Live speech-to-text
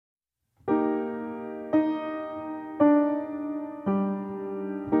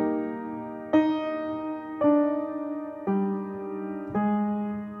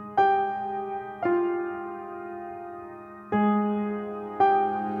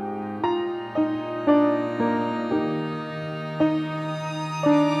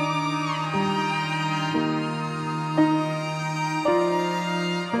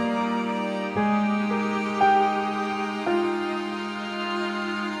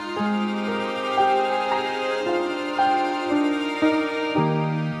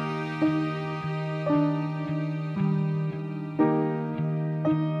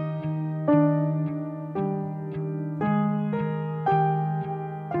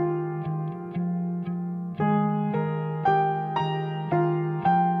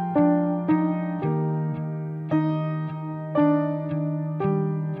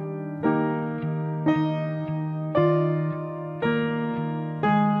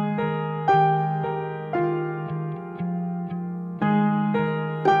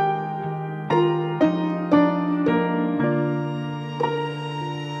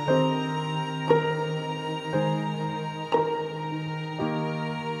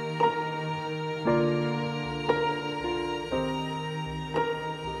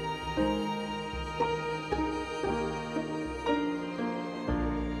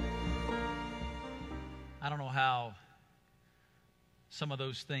some of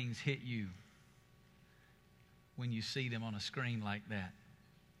those things hit you when you see them on a screen like that?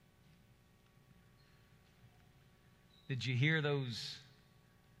 Did you hear those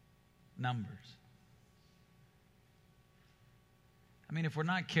numbers? I mean, if we're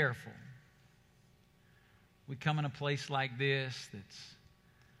not careful, we come in a place like this that's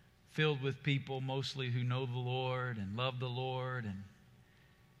filled with people mostly who know the Lord and love the Lord. And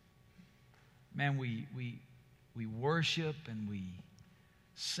man, we worship and we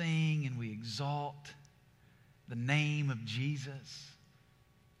sing and we exalt the name of Jesus.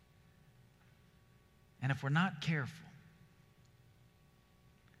 And if we're not careful,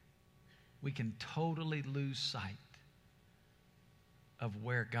 we can totally lose sight of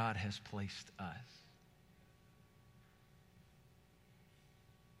where God has placed us.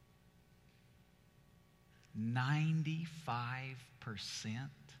 "95%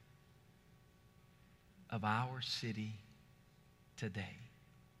 of our city today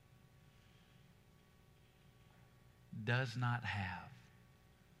does not have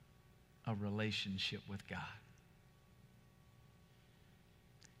a relationship with God."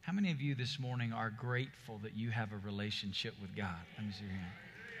 How many of you this morning are grateful that you have a relationship with God? Let me see your hand.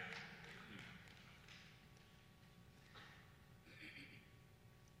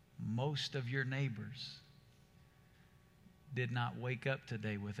 Most of your neighbors did not wake up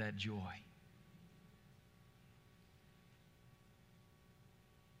today with that joy.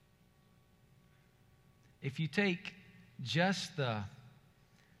 If you take just the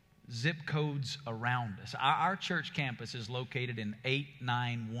zip codes around us. Our church campus is located in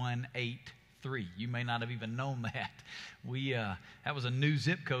 89183. You may not have even known that. That was a new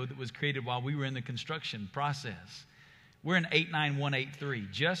zip code that was created while we were in the construction process. We're in 89183.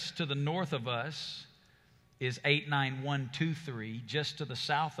 Just to the north of us is 89123. Just to the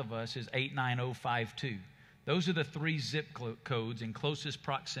south of us is 89052. Those are the three zip codes in closest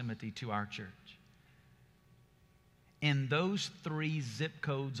proximity to our church. In those three zip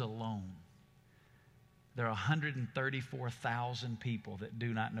codes alone, there are 134,000 people that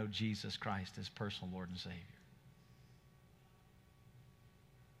do not know Jesus Christ as personal Lord and Savior.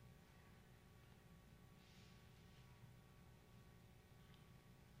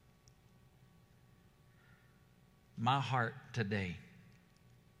 My heart today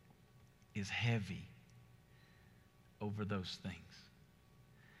is heavy over those things.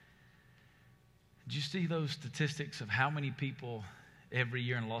 Did you see those statistics of how many people every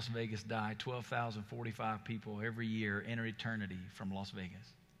year in Las Vegas die? 12,045 people every year enter eternity from Las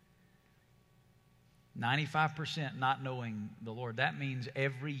Vegas. 95% not knowing the Lord. That means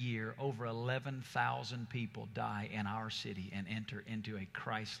every year over 11,000 people die in our city and enter into a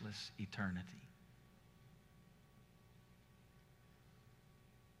Christless eternity.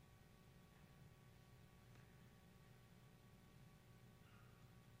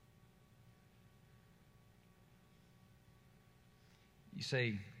 You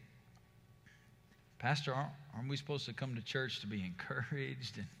say, "Pastor, aren't we supposed to come to church to be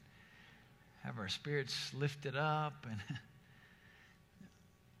encouraged and have our spirits lifted up?" And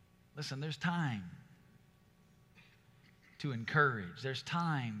listen, there's time to encourage. There's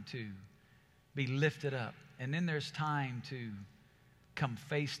time to be lifted up. And then there's time to come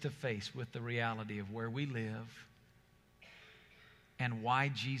face to face with the reality of where we live and why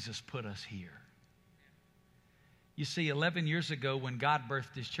Jesus put us here. You see, 11 years ago when God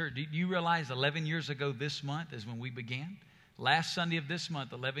birthed His church, do you realize 11 years ago this month is when we began? Last Sunday of this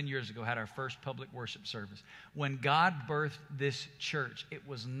month, 11 years ago, had our first public worship service. When God birthed this church, it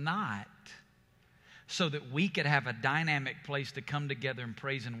was not so that we could have a dynamic place to come together and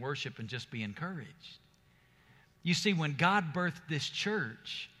praise and worship and just be encouraged. You see, when God birthed this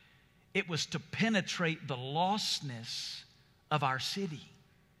church, it was to penetrate the lostness of our city,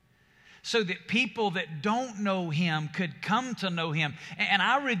 so that people that don't know Him could come to know Him. And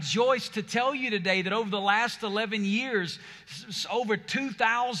I rejoice to tell you today that over the last 11 years, over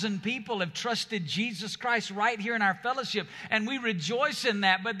 2,000 people have trusted Jesus Christ right here in our fellowship. And we rejoice in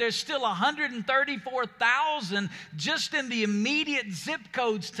that. But there's still 134,000 just in the immediate zip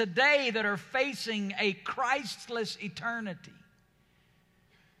codes today that are facing a Christless eternity.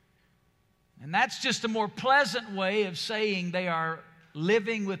 And that's just a more pleasant way of saying they are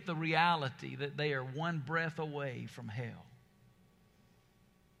living with the reality that they are one breath away from hell.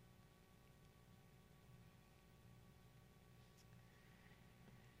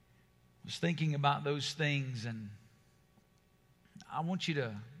 I was thinking about those things, and I want you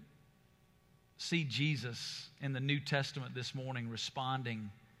to see Jesus in the New Testament this morning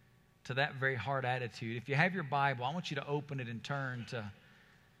responding to that very hard attitude. If you have your Bible, I want you to open it and turn to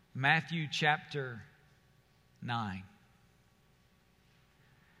Matthew chapter 9.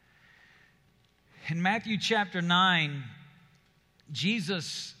 In Matthew chapter 9,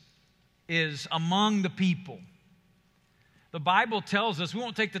 Jesus is among the people. The Bible tells us, we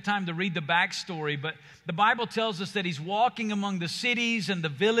won't take the time to read the backstory, but the Bible tells us that He's walking among the cities and the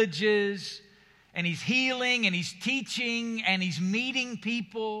villages, and He's healing, and He's teaching, and He's meeting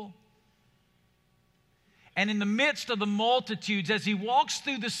people. And in the midst of the multitudes, as He walks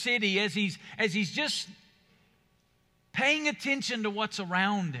through the city, as he's just paying attention to what's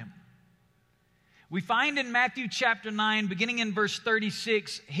around Him, we find in Matthew chapter 9, beginning in verse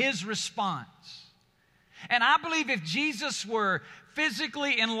 36, His response. And I believe if Jesus were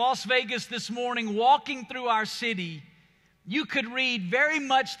physically in Las Vegas this morning walking through our city, you could read very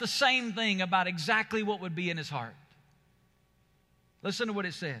much the same thing about exactly what would be in His heart. Listen to what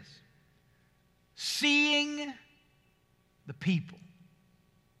it says. Seeing the people,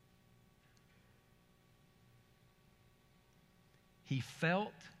 He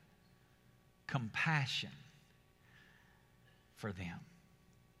felt compassion for them,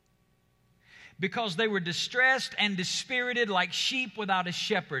 because they were distressed and dispirited like sheep without a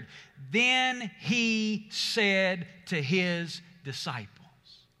shepherd. Then He said to His disciples,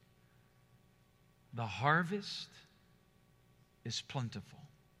 the harvest is plentiful,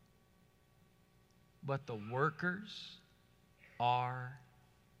 but the workers are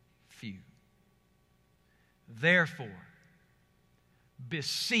few. Therefore,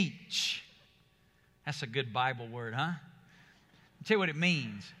 beseech. That's a good Bible word, huh? I'll tell you what it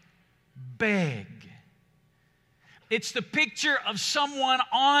means. Beg. It's the picture of someone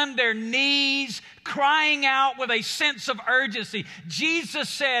on their knees crying out with a sense of urgency. Jesus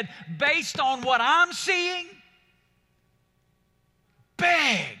said, based on what I'm seeing,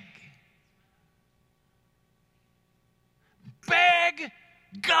 beg. Beg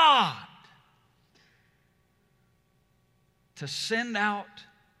God to send out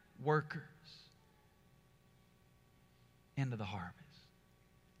workers into the harvest.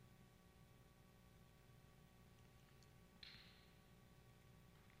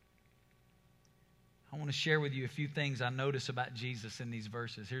 I want to share with you a few things I notice about Jesus in these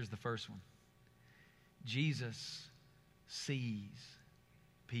verses. Here's the first one. Jesus sees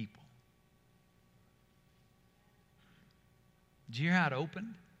people. Did you hear how it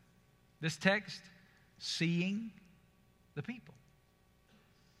opened? This text, seeing the people.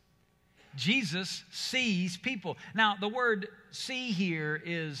 Jesus sees people. Now, the word see here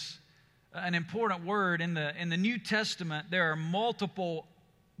is an important word. In the New Testament, there are multiple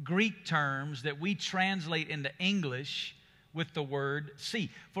Greek terms that we translate into English with the word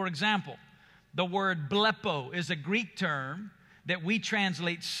see. For example, the word blepo is a Greek term that we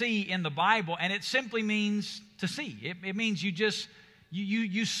translate see in the Bible, and it simply means to see. It means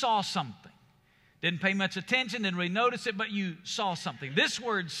you saw something. Didn't pay much attention, didn't really notice it, but you saw something. This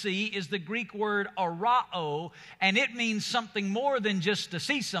word see is the Greek word arao, and it means something more than just to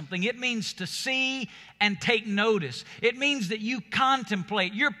see something. It means to see and take notice. It means that you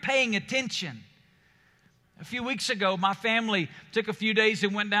contemplate, you're paying attention. A few weeks ago, my family took a few days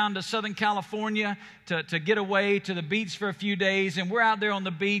and went down to Southern California to get away to the beach for a few days. And we're out there on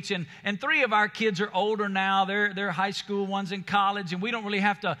the beach, and three of our kids are older now. They're high school, one's in college, and we don't really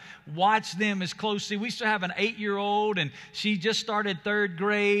have to watch them as closely. We still have an 8-year-old, and she just started 3rd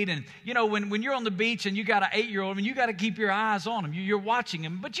grade. And, you know, when you're on the beach and you got an 8-year-old, I mean, you got to keep your eyes on them. You're watching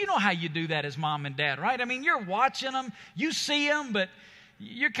them. But you know how you do that as mom and dad, right? I mean, you're watching them. You see them, but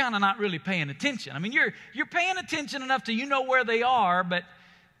you're kind of not really paying attention. I mean, you're paying attention enough to you know where they are,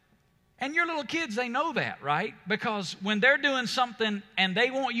 and your little kids, they know that, right? Because when they're doing something and they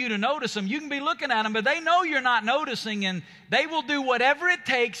want you to notice them, you can be looking at them, but they know you're not noticing, and they will do whatever it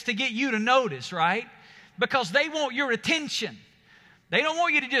takes to get you to notice, right? Because they want your attention. They don't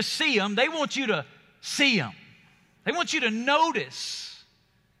want you to just see them. They want you to see them. They want you to notice.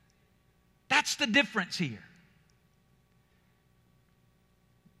 That's the difference here.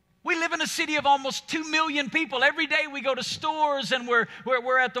 We live in a city of almost 2 million people. Every day we go to stores and we're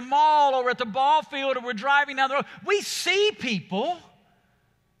at the mall or at the ball field or we're driving down the road. We see people,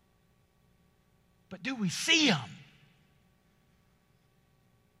 but do we see them?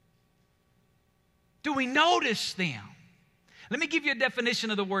 Do we notice them? Let me give you a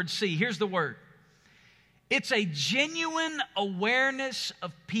definition of the word see. Here's the word. It's a genuine awareness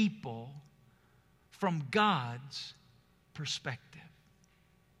of people from God's perspective.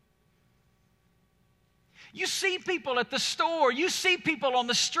 You see people at the store. You see people on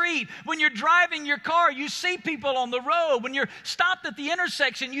the street. When you're driving your car, you see people on the road. When you're stopped at the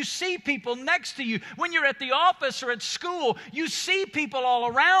intersection, you see people next to you. When you're at the office or at school, you see people all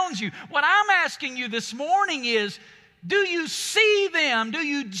around you. What I'm asking you this morning is, Do you see them? Do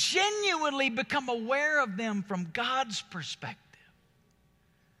you genuinely become aware of them from God's perspective?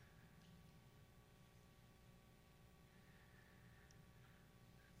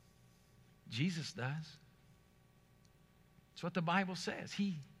 Jesus does. That's what the Bible says.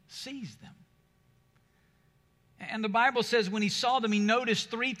 He sees them. And the Bible says when he saw them, he noticed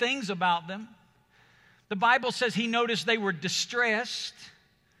three things about them. The Bible says he noticed they were distressed.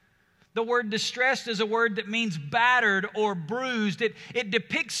 The word distressed is a word that means battered or bruised. It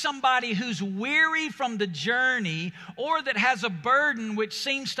depicts somebody who's weary from the journey or that has a burden which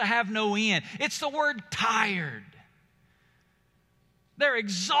seems to have no end. It's the word tired. They're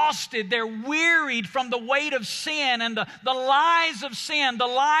exhausted. They're wearied from the weight of sin and the lies of sin, the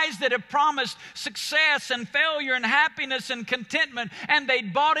lies that have promised success and failure and happiness and contentment. And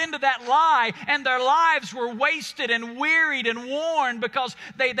they'd bought into that lie, and their lives were wasted and wearied and worn because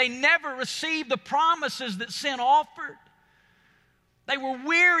they never received the promises that sin offered. They were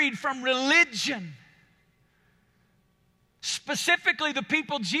wearied from religion. Specifically, the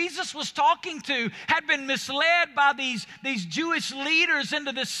people Jesus was talking to had been misled by these Jewish leaders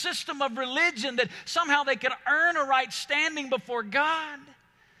into this system of religion that somehow they could earn a right standing before God.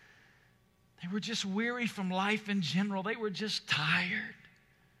 They were just weary from life in general. They were just tired.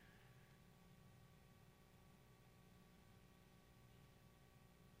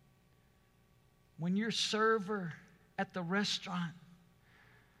 When your server at the restaurant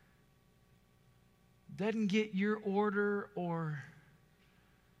doesn't get your order or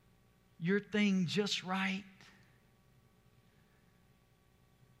your thing just right,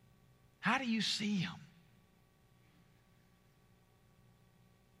 how do you see him?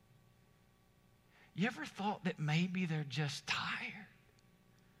 You ever thought that maybe they're just tired?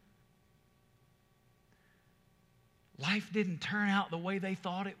 Life didn't turn out the way they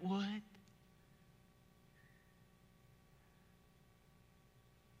thought it would?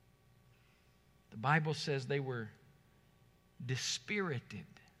 The Bible says they were dispirited.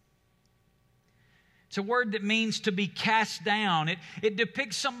 It's a word that means to be cast down. It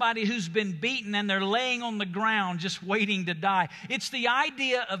depicts somebody who's been beaten and they're laying on the ground just waiting to die. It's the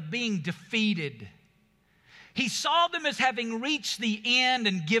idea of being defeated. He saw them as having reached the end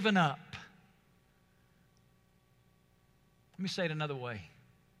and given up. Let me say it another way.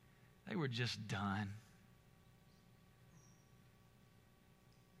 They were just done.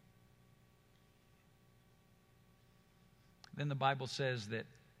 Then the Bible says that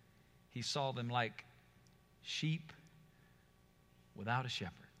he saw them like sheep without a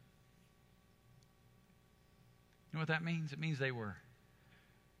shepherd. You know what that means? It means they were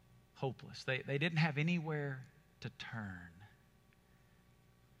hopeless. They didn't have anywhere to turn.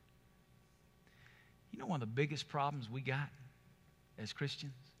 You know one of the biggest problems we got as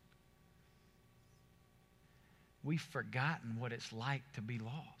Christians? We've forgotten what it's like to be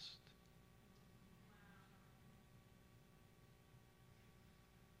lost.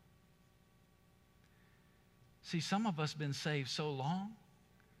 See, some of us have been saved so long,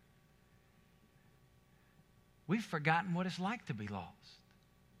 we've forgotten what it's like to be lost.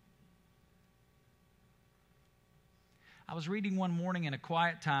 I was reading one morning in a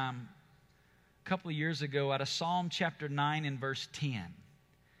quiet time a couple of years ago out of Psalm chapter 9 and verse 10.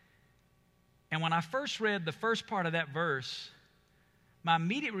 And when I first read the first part of that verse, my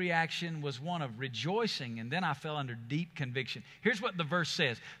immediate reaction was one of rejoicing, and then I fell under deep conviction. Here's what the verse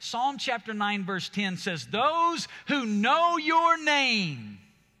says. Psalm chapter 9 verse 10 says, "Those who know your name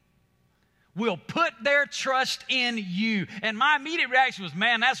will put their trust in you." And my immediate reaction was,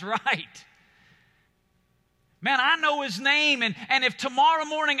 man, that's right. Man, I know his name, and if tomorrow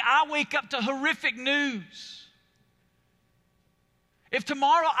morning I wake up to horrific news, if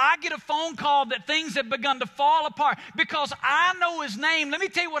tomorrow I get a phone call that things have begun to fall apart because I know his name, let me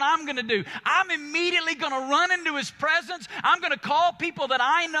tell you what I'm going to do. I'm immediately going to run into his presence. I'm going to call people that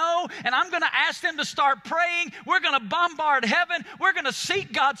I know, and I'm going to ask them to start praying. We're going to bombard heaven. We're going to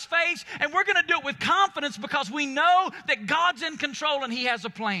seek God's face, and we're going to do it with confidence because we know that God's in control and he has a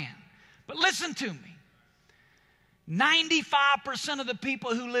plan. But listen to me. 95% of the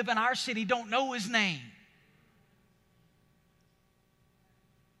people who live in our city don't know his name.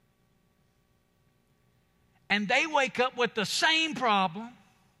 And they wake up with the same problem,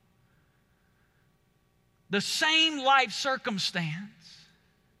 the same life circumstance,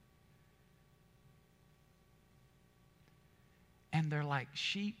 and they're like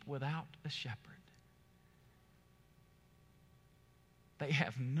sheep without a shepherd. They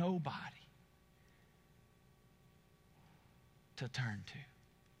have nobody to turn to.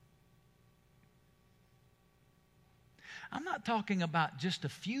 I'm not talking about just a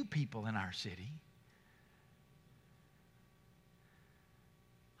few people in our city.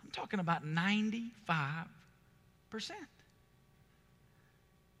 I'm talking about 95%.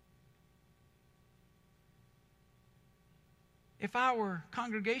 If our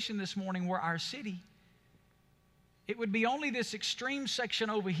congregation this morning were our city, it would be only this extreme section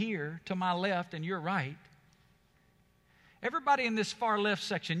over here to my left and your right. Everybody in this far left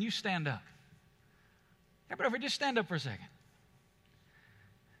section, you stand up. Everybody, just stand up for a second.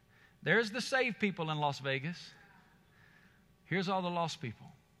 There's the saved people in Las Vegas. Here's all the lost people.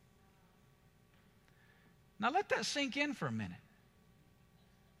 Now let that sink in for a minute.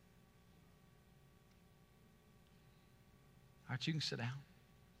 All right, you can sit down.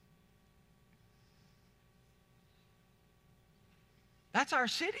 That's our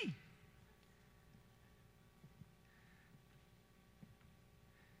city.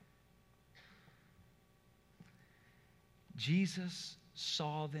 Jesus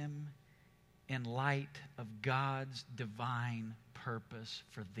saw them in light of God's divine purpose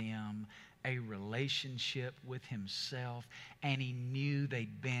for them, a relationship with Himself, and He knew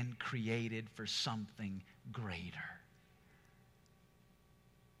they'd been created for something greater.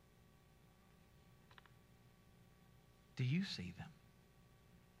 Do you see them?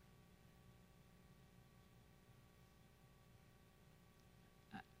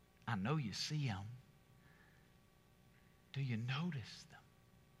 I know you see them. Do you notice them?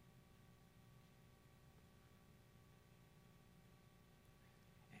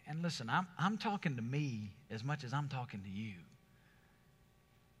 And listen, I'm talking to me as much as I'm talking to you.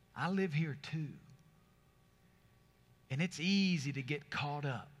 I live here too. And it's easy to get caught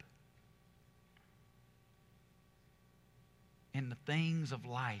up in the things of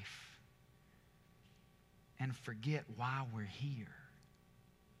life and forget why we're here.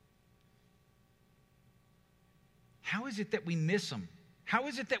 How is it that we miss them? How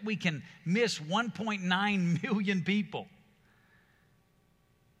is it that we can miss 1.9 million people?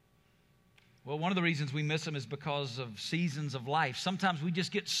 Well, one of the reasons we miss them is because of seasons of life. Sometimes we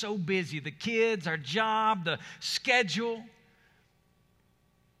just get so busy. The kids, our job, the schedule.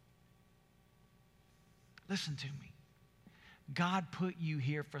 Listen to me. God put you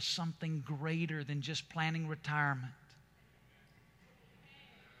here for something greater than just planning retirement.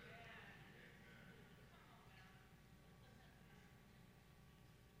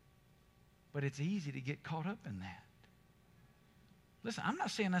 But it's easy to get caught up in that. Listen, I'm not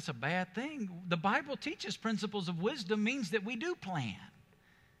saying that's a bad thing. The Bible teaches principles of wisdom means that we do plan.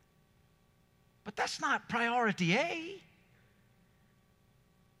 But that's not priority A.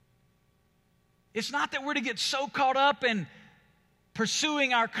 It's not that we're to get so caught up in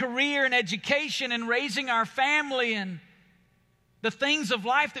pursuing our career and education and raising our family and the things of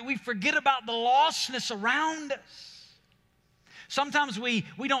life that we forget about the lostness around us. Sometimes we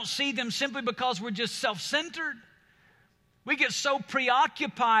don't see them simply because we're just self-centered. We get so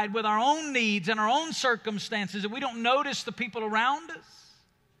preoccupied with our own needs and our own circumstances that we don't notice the people around us.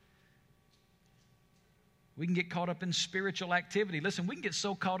 We can get caught up in spiritual activity. Listen, we can get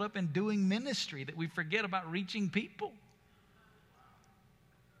so caught up in doing ministry that we forget about reaching people.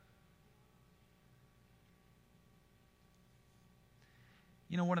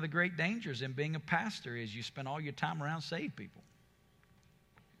 You know, one of the great dangers in being a pastor is you spend all your time around saved people.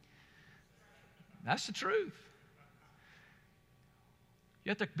 That's the truth. You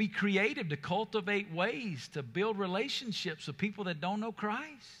have to be creative to cultivate ways to build relationships with people that don't know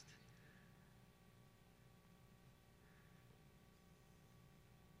Christ.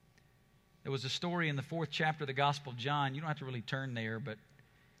 There was a story in the 4th chapter of the Gospel of John. You don't have to really turn there, but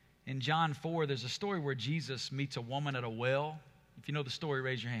in John 4, there's a story where Jesus meets a woman at a well. If you know the story,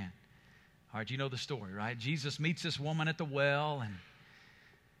 raise your hand. All right, you know the story, right? Jesus meets this woman at the well, and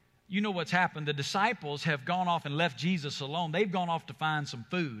you know what's happened. The disciples have gone off and left Jesus alone. They've gone off to find some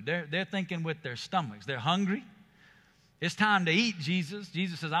food. They're thinking with their stomachs. They're hungry. It's time to eat, Jesus.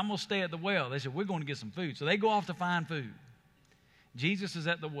 Jesus says, I'm going to stay at the well. They said, we're going to get some food. So they go off to find food. Jesus is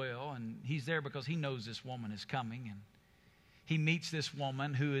at the well, and he's there because he knows this woman is coming. And he meets this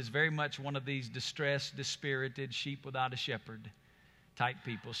woman who is very much one of these distressed, dispirited, sheep without a shepherd type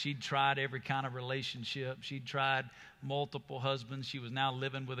people. She'd tried every kind of relationship. She'd tried multiple husbands. She was now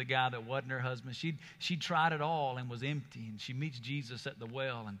living with a guy that wasn't her husband. She'd tried it all and was empty. And she meets Jesus at the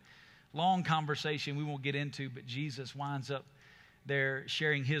well. And long conversation we won't get into, but Jesus winds up there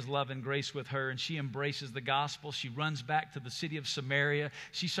sharing his love and grace with her, and she embraces the gospel. She runs back to the city of Samaria.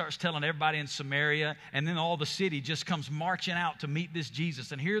 She starts telling everybody in Samaria, and then all the city just comes marching out to meet this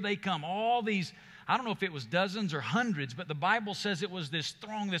Jesus. And here they come, all these, I don't know if it was dozens or hundreds, but the Bible says it was this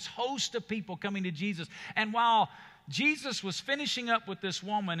throng, this host of people coming to Jesus. And while Jesus was finishing up with this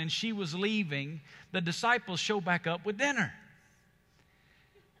woman and she was leaving, the disciples show back up with dinner.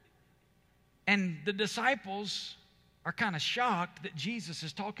 And the disciples are kind of shocked that Jesus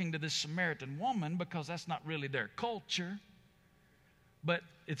is talking to this Samaritan woman because that's not really their culture. But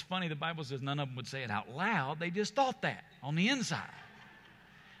it's funny, the Bible says none of them would say it out loud. They just thought that on the inside.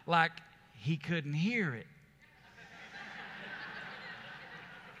 Like he couldn't hear it.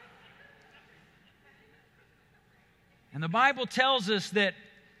 And the Bible tells us that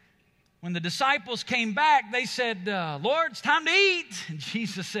when the disciples came back, they said, Lord, it's time to eat. And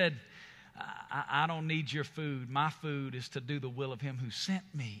Jesus said, I don't need your food. My food is to do the will of him who sent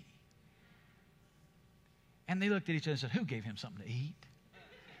me. And they looked at each other and said, who gave him something to eat?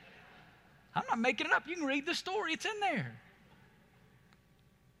 I'm not making it up. You can read the story. It's in there.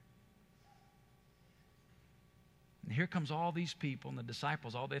 And here comes all these people, and the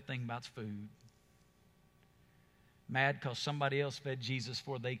disciples, all they think about is food. Mad because somebody else fed Jesus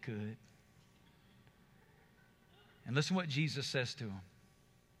before they could. And listen what Jesus says to them.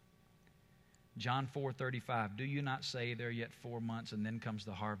 John 4:35, do you not say there are yet 4 months and then comes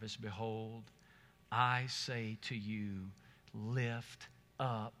the harvest? Behold, I say to you, lift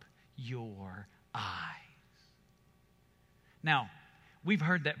up your eyes. Now, we've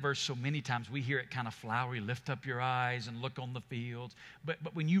heard that verse so many times. We hear it kind of flowery, lift up your eyes and look on the fields. But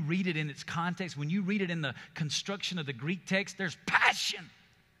when you read it in its context, when you read it in the construction of the Greek text, there's passion.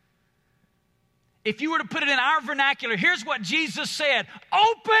 If you were to put it in our vernacular, here's what Jesus said.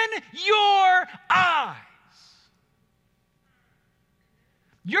 Open your eyes.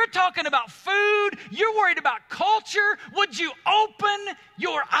 You're talking about food. You're worried about culture. Would you open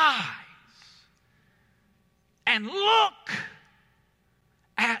your eyes and look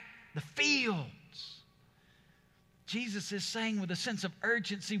at the fields? Jesus is saying with a sense of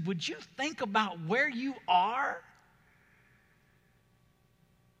urgency, would you think about where you are?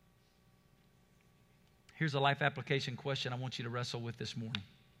 Here's a life application question I want you to wrestle with this morning.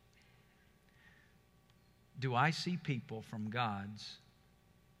 Do I see people from God's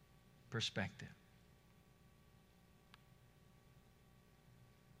perspective?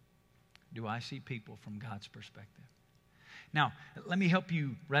 Do I see people from God's perspective? Now, let me help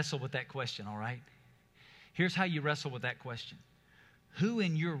you wrestle with that question, all right? Here's how you wrestle with that question. Who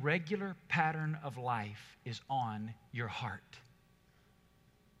in your regular pattern of life is on your heart?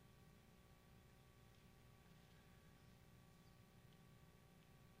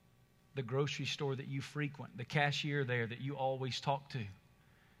 The grocery store that you frequent, the cashier there that you always talk to. You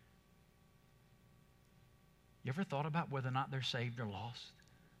ever thought about whether or not they're saved or lost?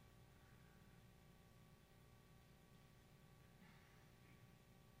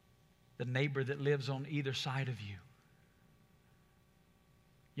 The neighbor that lives on either side of you.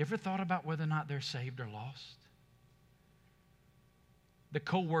 You ever thought about whether or not they're saved or lost? The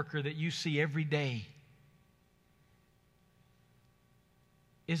coworker that you see every day.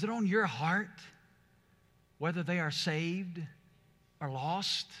 Is it on your heart whether they are saved or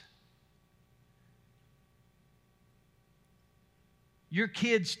lost? Your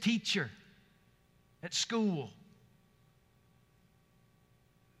kid's teacher at school.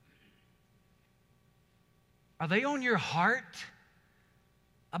 Are they on your heart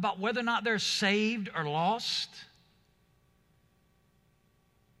about whether or not they're saved or lost?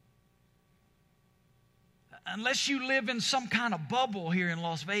 Unless you live in some kind of bubble here in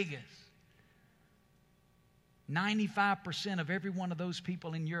Las Vegas, 95% of every one of those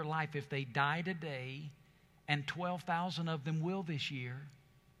people in your life, if they die today, and 12,000 of them will this year,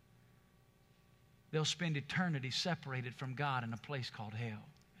 they'll spend eternity separated from God in a place called hell.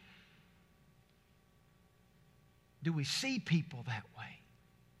 Do we see people that way?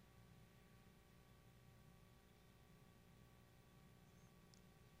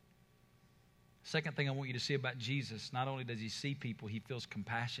 Second thing I want you to see about Jesus, not only does he see people, he feels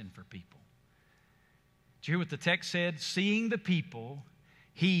compassion for people. Did you hear what the text said? Seeing the people,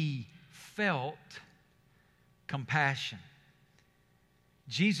 he felt compassion.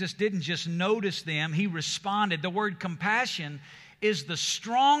 Jesus didn't just notice them, he responded. The word compassion is the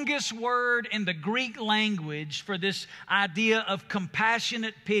strongest word in the Greek language for this idea of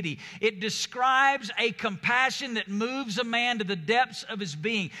compassionate pity. It describes a compassion that moves a man to the depths of his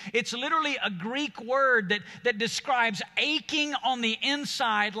being. It's literally a Greek word that describes aching on the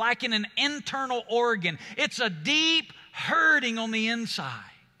inside like in an internal organ. It's a deep hurting on the inside.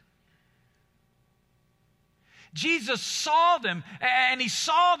 Jesus saw them, and he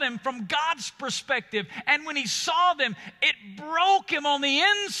saw them from God's perspective. And when he saw them, it broke him on the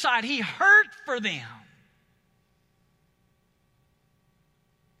inside. He hurt for them.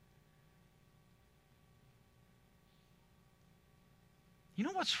 You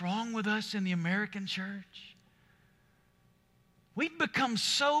know what's wrong with us in the American church? We've become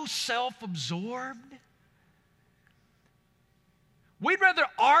so self-absorbed. We'd rather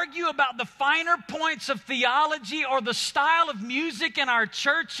argue about the finer points of theology or the style of music in our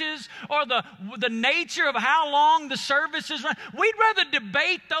churches or the nature of how long the services run. We'd rather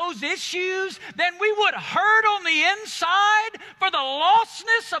debate those issues than we would hurt on the inside for the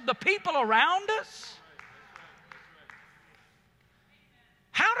lostness of the people around us.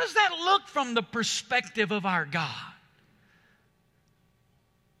 How does that look from the perspective of our God?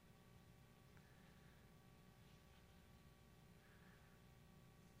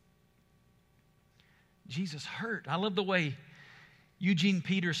 Jesus hurt. I love the way Eugene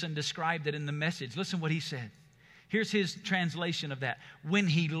Peterson described it in the Message. Listen what he said. Here's his translation of that. When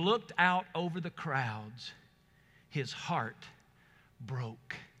he looked out over the crowds, his heart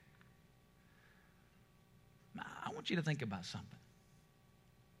broke. Now, I want you to think about something.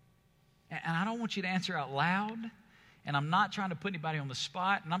 And I don't want you to answer out loud. And I'm not trying to put anybody on the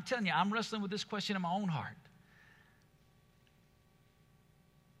spot. And I'm telling you, I'm wrestling with this question in my own heart.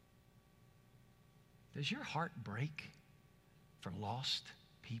 Does your heart break for lost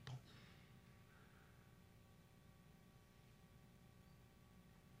people?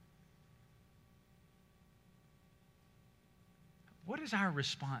 What is our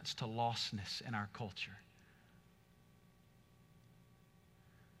response to lostness in our culture?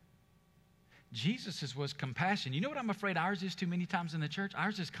 Jesus' was compassion. You know what I'm afraid ours is too many times in the church?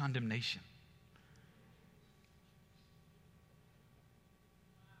 Ours is condemnation.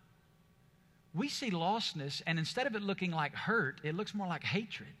 We see lostness, and instead of it looking like hurt, it looks more like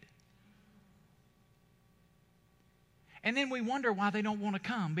hatred. And then we wonder why they don't want to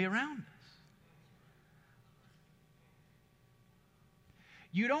come be around us.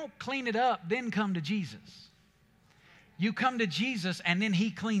 You don't clean it up, then come to Jesus. You come to Jesus, and then He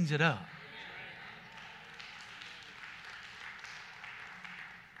cleans it up.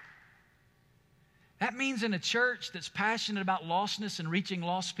 That means in a church that's passionate about lostness and reaching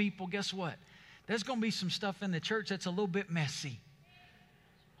lost people, guess what? There's going to be some stuff in the church that's a little bit messy.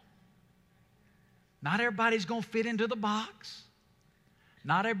 Not everybody's going to fit into the box.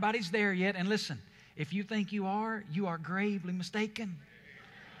 Not everybody's there yet. And listen, if you think you are gravely mistaken.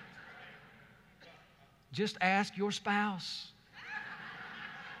 Just ask your spouse.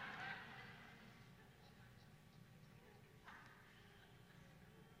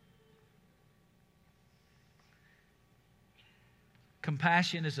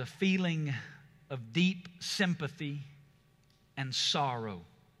 Compassion is a feeling of deep sympathy and sorrow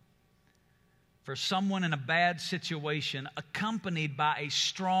for someone in a bad situation, accompanied by a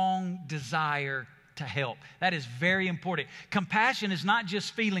strong desire to help. That is very important. Compassion is not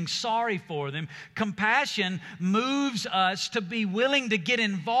just feeling sorry for them. Compassion moves us to be willing to get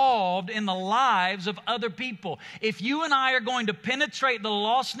involved in the lives of other people. If you and I are going to penetrate the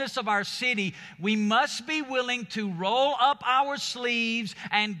lostness of our city, we must be willing to roll up our sleeves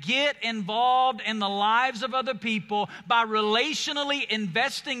and get involved in the lives of other people by relationally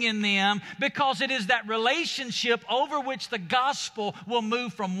investing in them, because it is that relationship over which the gospel will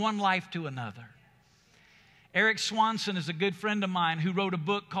move from one life to another. Eric Swanson is a good friend of mine who wrote a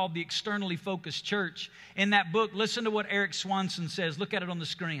book called The Externally Focused Church. In that book, listen to what Eric Swanson says. Look at it on the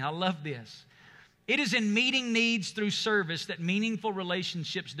screen. I love this. It is in meeting needs through service that meaningful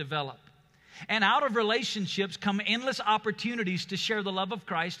relationships develop. And out of relationships come endless opportunities to share the love of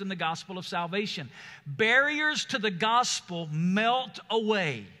Christ and the gospel of salvation. Barriers to the gospel melt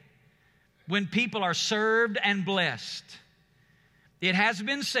away when people are served and blessed. It has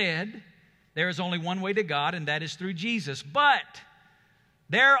been said, there is only one way to God, and that is through Jesus. But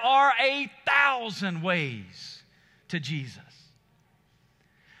there are 1,000 ways to Jesus.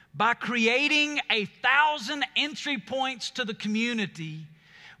 By creating 1,000 entry points to the community,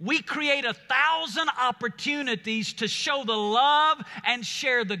 we create 1,000 opportunities to show the love and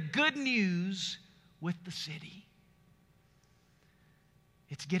share the good news with the city.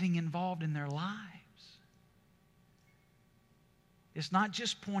 It's getting involved in their lives. It's not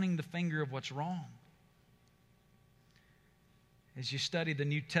just pointing the finger of what's wrong. As you study the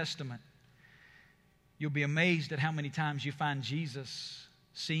New Testament, you'll be amazed at how many times you find Jesus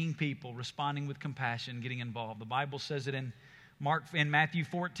seeing people, responding with compassion, getting involved. The Bible says it in Matthew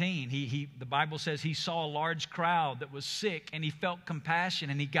 14. The Bible says he saw a large crowd that was sick, and he felt compassion,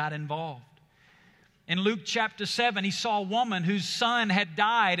 and he got involved. In Luke chapter 7, he saw a woman whose son had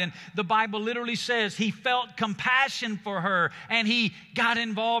died, and the Bible literally says he felt compassion for her, and he got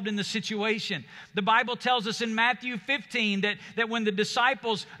involved in the situation. The Bible tells us in Matthew 15 that when the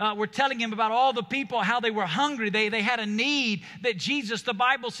disciples were telling him about all the people, how they were hungry, they had a need, that Jesus, the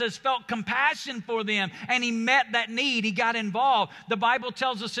Bible says, felt compassion for them, and he met that need. He got involved. The Bible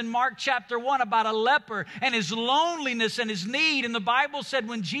tells us in Mark chapter 1 about a leper and his loneliness and his need, and the Bible said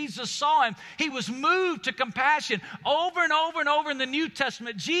when Jesus saw him, he was moved to compassion. Over and over and over in the New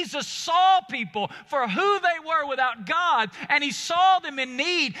Testament, Jesus saw people for who they were without God, and he saw them in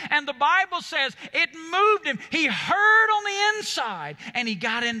need, and the Bible says it moved him. He heard on the inside, and he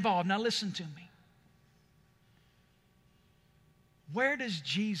got involved. Now listen to me. Where does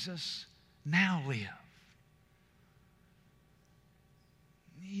Jesus now live?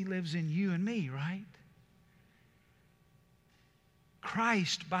 He lives in you and me, right?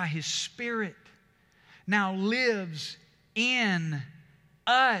 Christ, by His Spirit, now lives in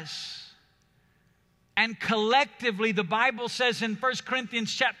us. And collectively, the Bible says in 1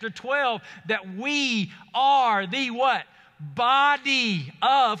 Corinthians chapter 12 that we are the what? Body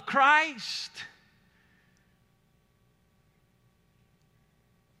of Christ.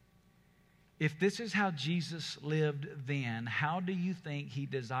 If this is how Jesus lived then, how do you think He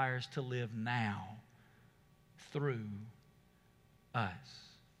desires to live now through us?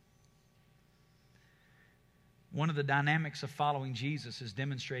 One of the dynamics of following Jesus is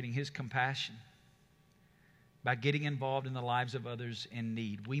demonstrating His compassion by getting involved in the lives of others in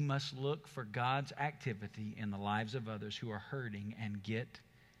need. We must look for God's activity in the lives of others who are hurting and get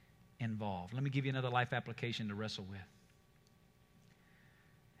involved. Let me give you another life application to wrestle with.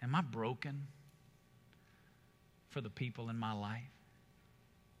 Am I broken for the people in my life?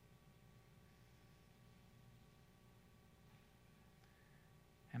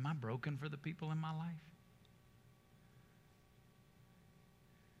 Am I broken for the people in my life?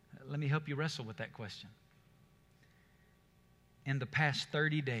 Let me help you wrestle with that question. In the past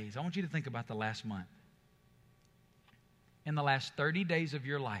 30 days, I want you to think about the last month. In the last 30 days of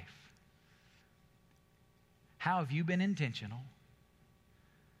your life, how have you been intentional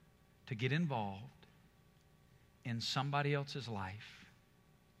to get involved in somebody else's life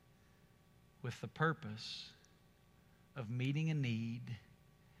with the purpose of meeting a need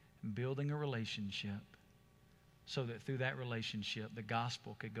and building a relationship so that through that relationship the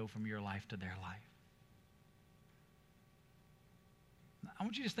gospel could go from your life to their life? I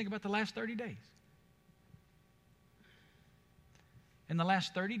want you to just think about the last 30 days. In the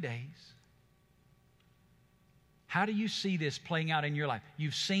last 30 days, how do you see this playing out in your life?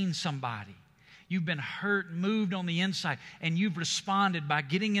 You've seen somebody. You've been hurt, moved on the inside, and you've responded by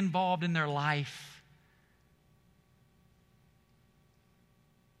getting involved in their life.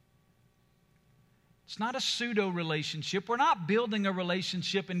 It's not a pseudo relationship. We're not building a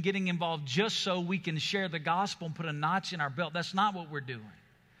relationship and getting involved just so we can share the gospel and put a notch in our belt. That's not what we're doing.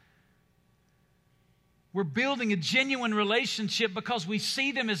 We're building a genuine relationship because we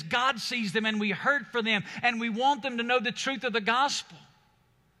see them as God sees them, and we hurt for them, and we want them to know the truth of the gospel.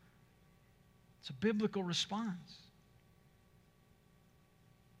 It's a biblical response.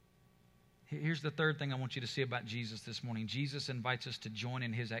 Here's the third thing I want you to see about Jesus this morning. Jesus invites us to join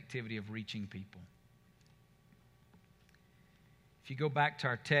in His activity of reaching people. If you go back to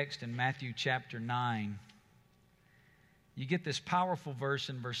our text in Matthew chapter 9, you get this powerful verse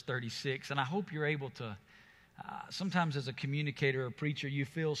in verse 36, and I hope you're able to, sometimes as a communicator or preacher, you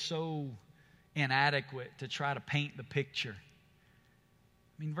feel so inadequate to try to paint the picture.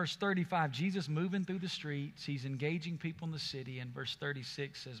 I mean, verse 35, Jesus moving through the streets, He's engaging people in the city, and verse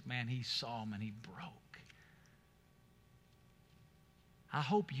 36 says, man, He saw them and He broke. I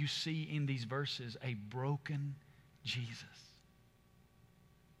hope you see in these verses a broken Jesus.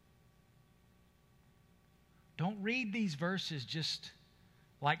 Don't read these verses just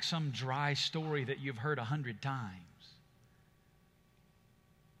like some dry story that you've heard 100 times.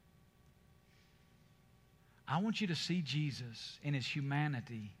 I want you to see Jesus in His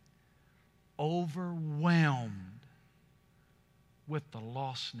humanity overwhelmed with the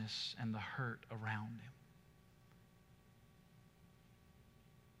lostness and the hurt around Him.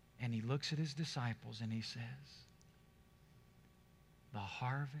 And He looks at His disciples and He says, the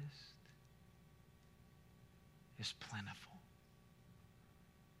harvest is plentiful,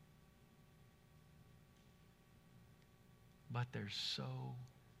 but there's so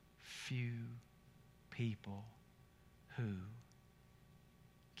few people who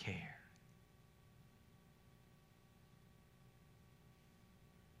care.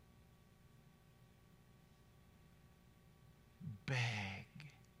 Beg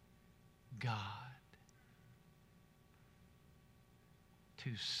God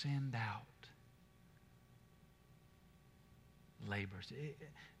to send out laborers.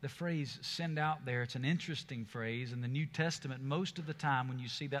 The phrase send out there, it's an interesting phrase. In the New Testament, most of the time when you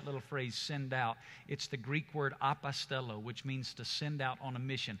see that little phrase send out, it's the Greek word apostello, which means to send out on a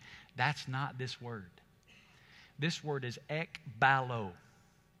mission. That's not this word. This word is ekbalo.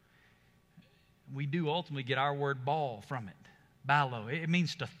 We do ultimately get our word ball from it. Balo. It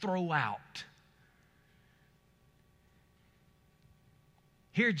means to throw out.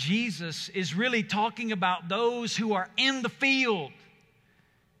 Here Jesus is really talking about those who are in the field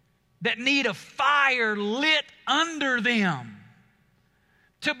that need a fire lit under them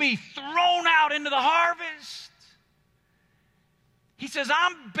to be thrown out into the harvest. He says,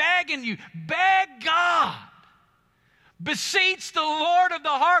 I'm begging you, beg God, beseech the Lord of the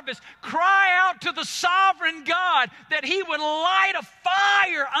harvest, cry out to the sovereign God that He would light a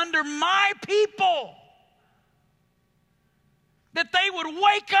fire under my people. That they would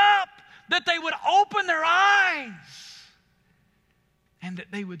wake up, that they would open their eyes, and that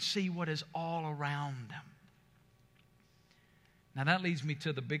they would see what is all around them. Now that leads me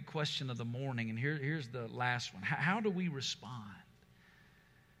to the big question of the morning, and here's the last one. How do we respond?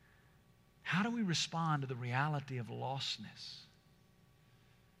 How do we respond to the reality of lostness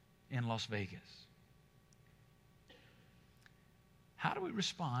in Las Vegas? How do we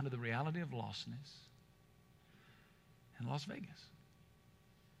respond to the reality of lostness in Las Vegas?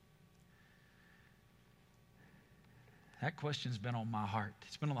 That question's been on my heart.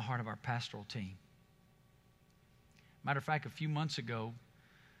 It's been on the heart of our pastoral team. Matter of fact, a few months ago,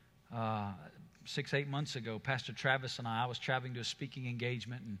 6-8 months ago, Pastor Travis and I was traveling to a speaking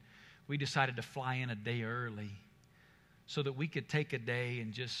engagement, and we decided to fly in a day early so that we could take a day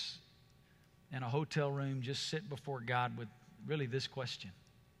and just, in a hotel room, just sit before God with really this question.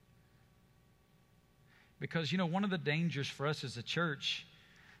 Because, one of the dangers for us as a church,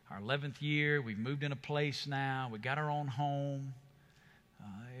 our 11th year, we've moved in a place now, we got our own home.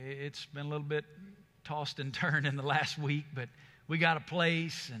 It's been a little bit tossed and turned in the last week, but we got a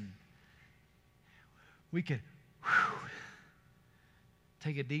place, and we could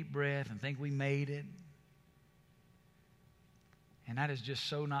take a deep breath and think we made it. And that is just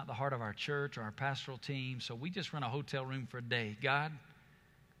so not the heart of our church or our pastoral team. So we just rent a hotel room for a day. God,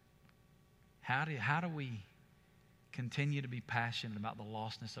 how do we continue to be passionate about the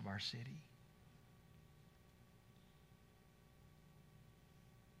lostness of our city?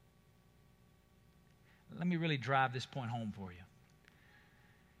 Let me really drive this point home for you.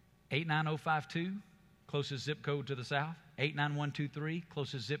 89052, closest zip code to the south. 89123,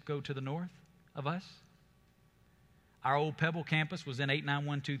 closest zip code to the north of us. Our old Pebble campus was in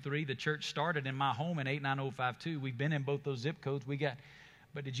 89123. The church started in my home in 89052. We've been in both those zip codes.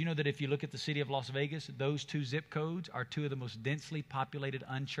 But did you know that if you look at the city of Las Vegas, those two zip codes are two of the most densely populated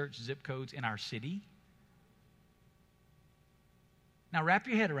unchurched zip codes in our city? Now wrap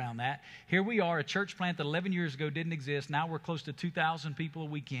your head around that. Here we are, a church plant that 11 years ago didn't exist. Now we're close to 2,000 people a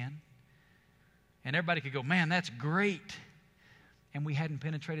weekend. And everybody could go, man, that's great. And we hadn't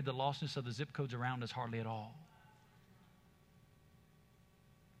penetrated the lostness of the zip codes around us hardly at all.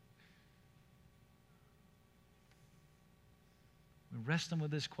 We wrestled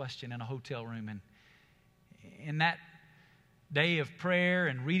with this question in a hotel room, and in that day of prayer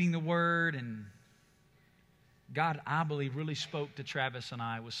and reading the Word, and God, I believe, really spoke to Travis and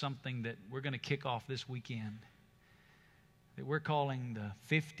I with something that we're going to kick off this weekend, that we're calling the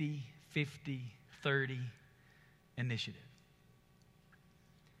 50-50-30 initiative.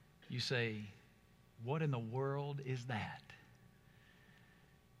 You say, what in the world is that?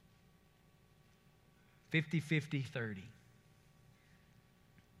 50-50-30.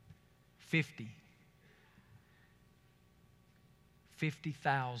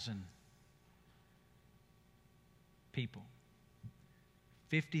 50,000 people,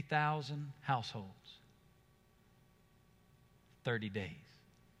 50,000 households, 30 days.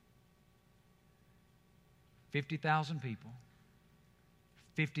 50,000 people,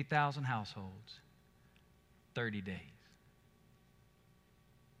 50,000 households, 30 days.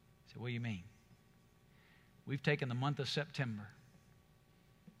 So what do you mean? We've taken the month of September,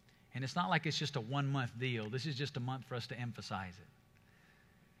 and it's not like it's just a 1-month deal. This is just a month for us to emphasize it.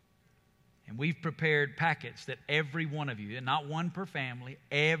 And we've prepared packets that every one of you, and not one per family,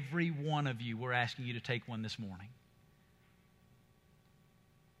 every one of you, we're asking you to take one this morning.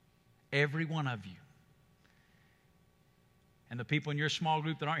 Every one of you. And the people in your small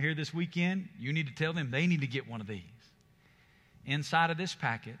group that aren't here this weekend, you need to tell them they need to get one of these. Inside of this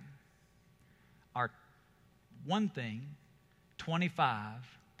packet are 25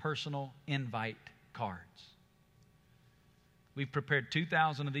 personal invite cards. We've prepared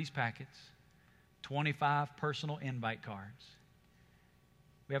 2,000 of these packets, 25 personal invite cards.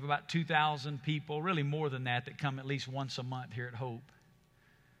 We have about 2,000 people, really more than that come at least once a month here at Hope.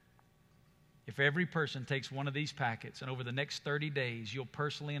 If every person takes one of these packets, and over the next 30 days, you'll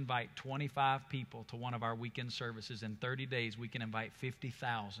personally invite 25 people to one of our weekend services, in 30 days, we can invite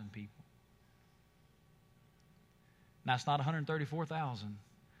 50,000 people. Now, it's not 134,000,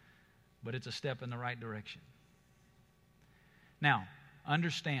 but it's a step in the right direction. Now,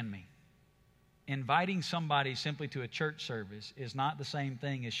 understand me. Inviting somebody simply to a church service is not the same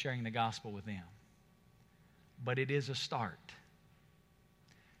thing as sharing the gospel with them, but it is a start.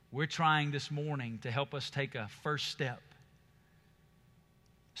 We're trying this morning to help us take a first step.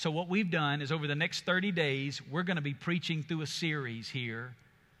 So what we've done is over the next 30 days, we're going to be preaching through a series here,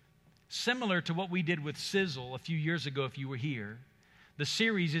 similar to what we did with Sizzle a few years ago if you were here. The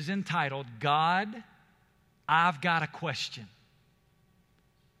series is entitled, God, I've Got a Question.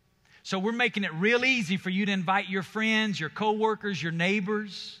 So we're making it real easy for you to invite your friends, your coworkers, your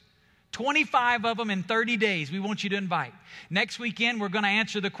neighbors. 25 of them in 30 days we want you to invite. Next weekend, we're going to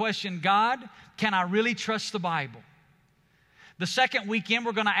answer the question, God, can I really trust the Bible? The second weekend,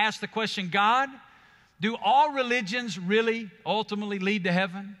 we're going to ask the question, God, do all religions really ultimately lead to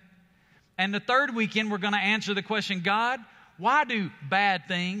heaven? And the third weekend, we're going to answer the question, God, why do bad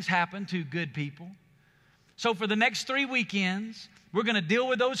things happen to good people? So for the next 3 weekends, we're going to deal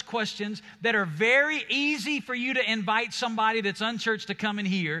with those questions that are very easy for you to invite somebody that's unchurched to come in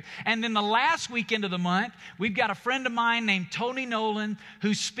here. And then the last weekend of the month, we've got a friend of mine named Tony Nolan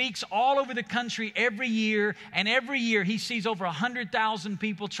who speaks all over the country every year. And every year he sees over 100,000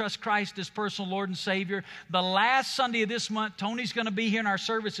 people trust Christ as personal Lord and Savior. The last Sunday of this month, Tony's going to be here in our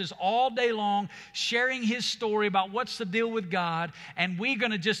services all day long sharing his story about what's the deal with God. And we're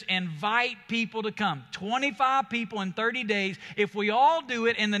going to just invite people to come. 25 people in 30 days. If we all do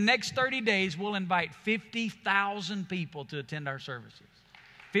it in the next 30 days, we'll invite 50,000 people to attend our services.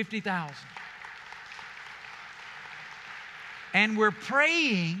 50,000. And we're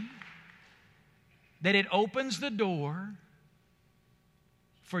praying that it opens the door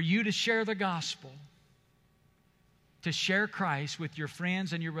for you to share the gospel, to share Christ with your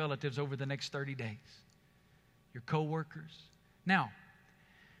friends and your relatives over the next 30 days, your coworkers. Now,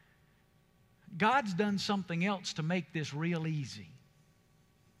 God's done something else to make this real easy.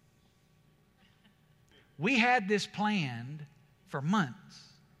 We had this planned for months.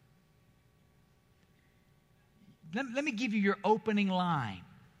 Let me give you your opening line.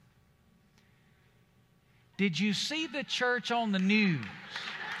 Did you see the church on the news?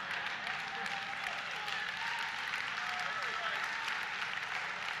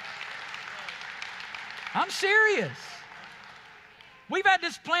 I'm serious. We've had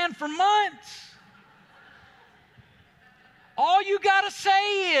this plan for months. All you got to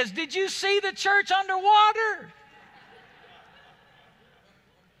say is, did you see the church underwater?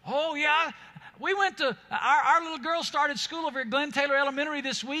 Oh, yeah. We went to, our little girl started school over at Glen Taylor Elementary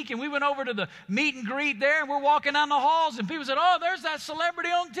this week, and we went over to the meet and greet there, and we're walking down the halls, and people said, oh, there's that celebrity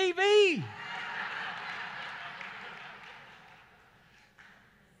on TV.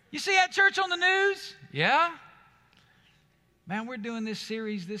 You see that church on the news? Yeah. Man, we're doing this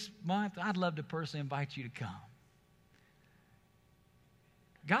series this month. I'd love to personally invite you to come.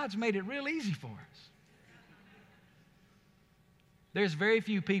 God's made it real easy for us. There's very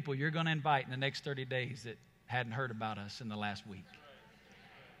few people you're going to invite in the next 30 days that hadn't heard about us in the last week.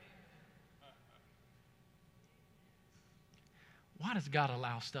 Why does God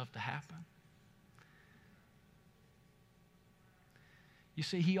allow stuff to happen? You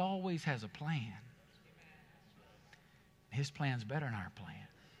see, He always has a plan. His plan's better than our plan.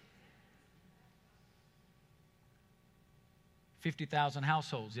 50,000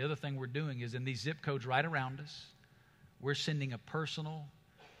 households. The other thing we're doing is in these zip codes right around us, we're sending a personal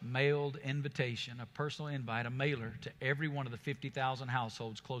mailed invitation, a personal invite, a mailer to every one of the 50,000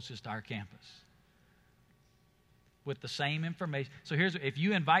 households closest to our campus with the same information. So here's, if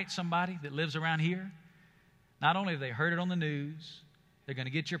you invite somebody that lives around here, not only have they heard it on the news, they're going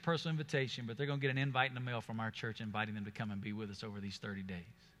to get your personal invitation, but they're going to get an invite in the mail from our church inviting them to come and be with us over these 30 days.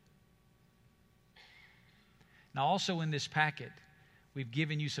 Now, also in this packet, we've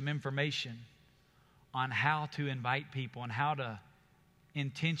given you some information on how to invite people and how to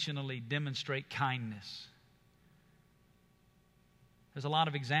intentionally demonstrate kindness. There's a lot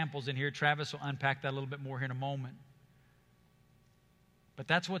of examples in here. Travis will unpack that a little bit more here in a moment. But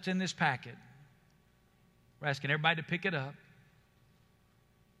that's what's in this packet. We're asking everybody to pick it up.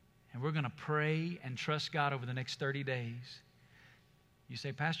 And we're going to pray and trust God over the next 30 days. You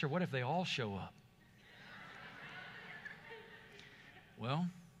say, Pastor, what if they all show up? Well,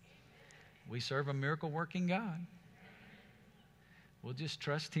 we serve a miracle-working God. We'll just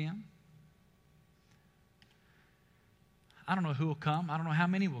trust Him. I don't know who will come. I don't know how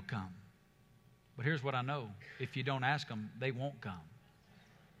many will come. But here's what I know. If you don't ask them, they won't come.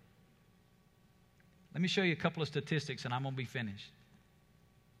 Let me show you a couple of statistics and I'm going to be finished.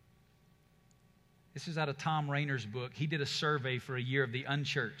 This is out of Tom Rainer's book. He did a survey for a year of the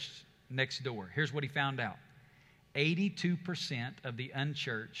unchurched next door. Here's what he found out. 82% of the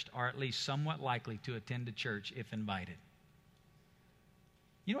unchurched are at least somewhat likely to attend a church if invited.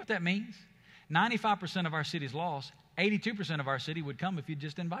 You know what that means? 95% of our city's lost. 82% of our city would come if you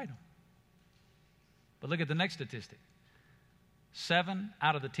just invite them. But look at the next statistic. 7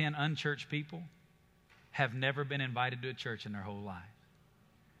 out of the 10 unchurched people have never been invited to a church in their whole life.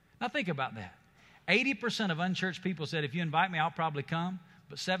 Now think about that. 80% of unchurched people said, if you invite me, I'll probably come.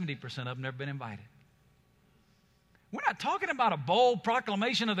 But 70% of them never been invited. We're not talking about a bold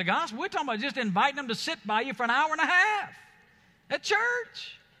proclamation of the gospel. We're talking about just inviting them to sit by you for an hour and a half at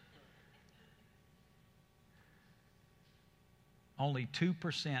church. Only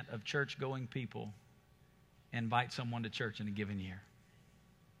 2% of church-going people invite someone to church in a given year.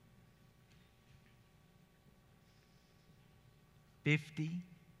 50,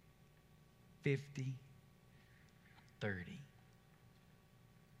 50, 30.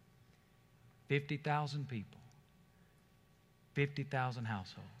 50,000 people. 50,000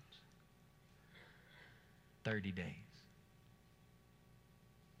 households. 30 days.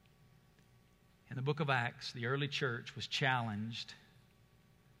 In the book of Acts, the early church was challenged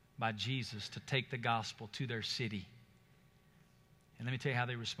by Jesus to take the gospel to their city. And let me tell you how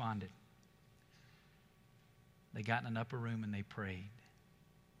they responded. They got in an upper room and they prayed.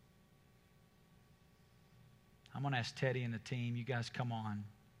 I'm going to ask Teddy and the team, you guys come on.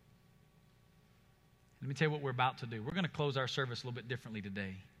 Let me tell you what we're about to do. We're going to close our service a little bit differently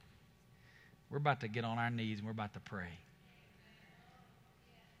today. We're about to get on our knees and we're about to pray.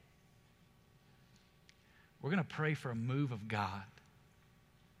 We're going to pray for a move of God.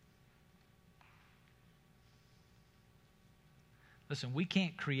 Listen, we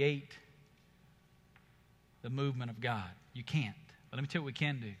can't create the movement of God. You can't. But let me tell you what we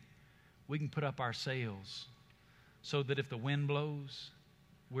can do. We can put up our sails so that if the wind blows,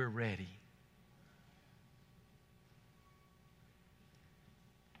 we're ready.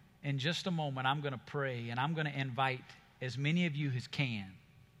 In just a moment, I'm going to pray and I'm going to invite as many of you as can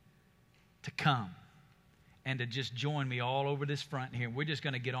to come and to just join me all over this front here. We're just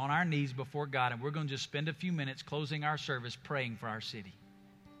going to get on our knees before God and we're going to just spend a few minutes closing our service praying for our city.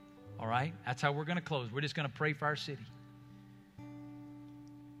 All right? That's how we're going to close. We're just going to pray for our city.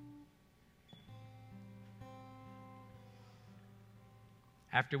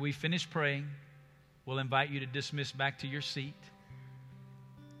 After we finish praying, we'll invite you to dismiss back to your seat.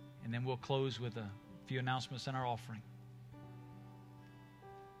 And then we'll close with a few announcements and our offering.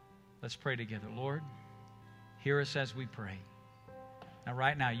 Let's pray together. Lord, hear us as we pray. Now,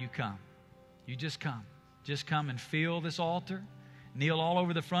 right now, you come. You just come. Just come and feel this altar. Kneel all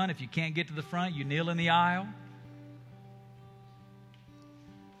over the front. If you can't get to the front, you kneel in the aisle.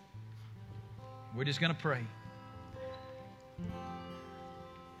 We're just going to pray.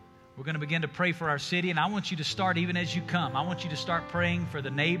 We're going to begin to pray for our city, and I want you to start even as you come. I want you to start praying for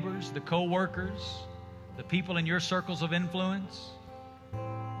the neighbors, the co-workers, the people in your circles of influence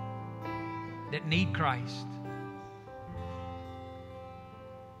that need Christ.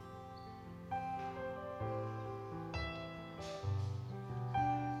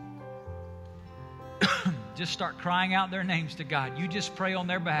 Just start crying out their names to God. You just pray on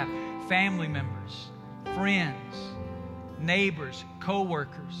their behalf. Family members, friends, neighbors,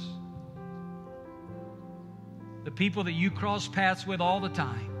 co-workers, the people that you cross paths with all the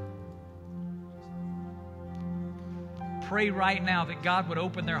time. Pray right now that God would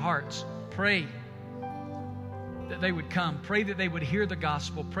open their hearts. Pray that they would come. Pray that they would hear the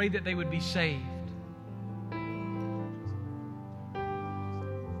gospel. Pray that they would be saved.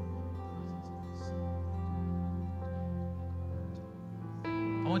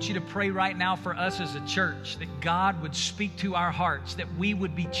 I want you to pray right now for us as a church that God would speak to our hearts, that we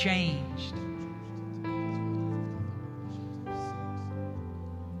would be changed.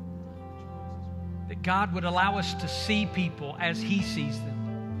 That God would allow us to see people as He sees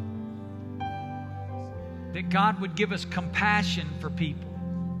them. That God would give us compassion for people.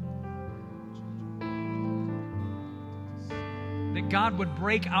 That God would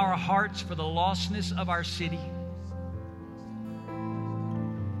break our hearts for the lostness of our city.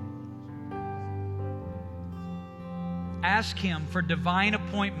 Ask Him for divine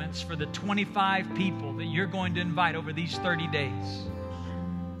appointments for the 25 people that you're going to invite over these 30 days.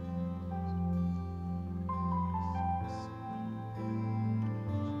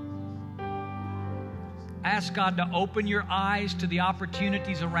 Ask God to open your eyes to the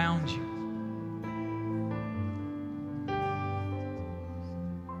opportunities around you.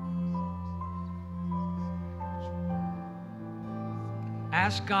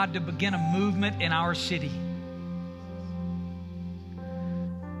 Ask God to begin a movement in our city.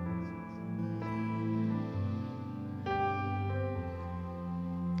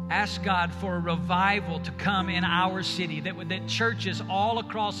 Ask God for a revival to come in our city, that churches all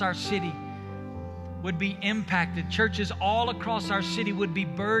across our city would be impacted. Churches all across our city would be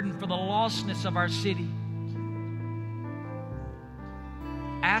burdened for the lostness of our city.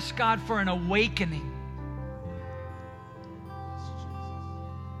 Ask God for an awakening.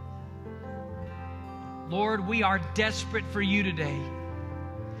 Lord, we are desperate for you today.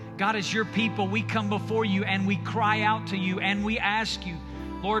 God, as your people, we come before you and we cry out to you and we ask you,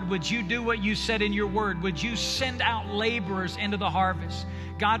 Lord, would you do what you said in your word? Would you send out laborers into the harvest?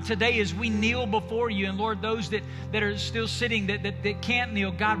 God, today as we kneel before you, and Lord, those that are still sitting, that can't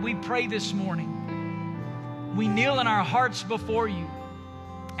kneel, God, we pray this morning. We kneel in our hearts before you.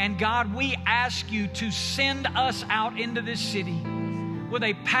 And God, we ask you to send us out into this city with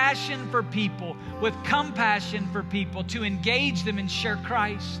a passion for people, with compassion for people, to engage them and share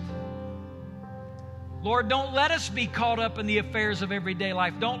Christ. Lord, don't let us be caught up in the affairs of everyday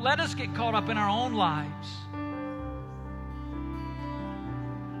life. Don't let us get caught up in our own lives.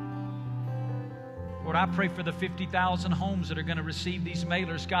 Lord, I pray for the 50,000 homes that are going to receive these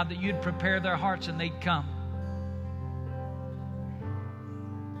mailers, God, that you'd prepare their hearts and they'd come.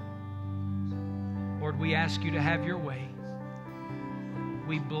 Lord, we ask you to have your way.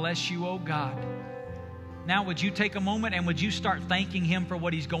 We bless you, oh God. Now, would you take a moment and would you start thanking Him for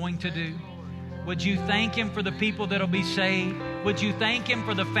what He's going to do? Would you thank Him for the people that will be saved? Would you thank Him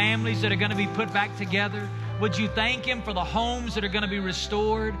for the families that are going to be put back together? Would you thank Him for the homes that are going to be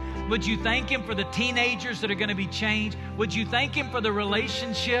restored? Would you thank Him for the teenagers that are going to be changed? Would you thank Him for the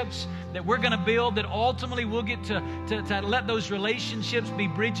relationships that we're going to build, that ultimately we'll get to let those relationships be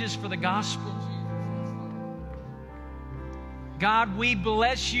bridges for the gospel? God, we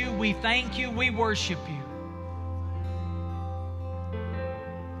bless you, we thank you, we worship you.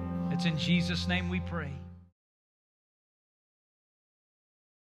 It's in Jesus' name we pray.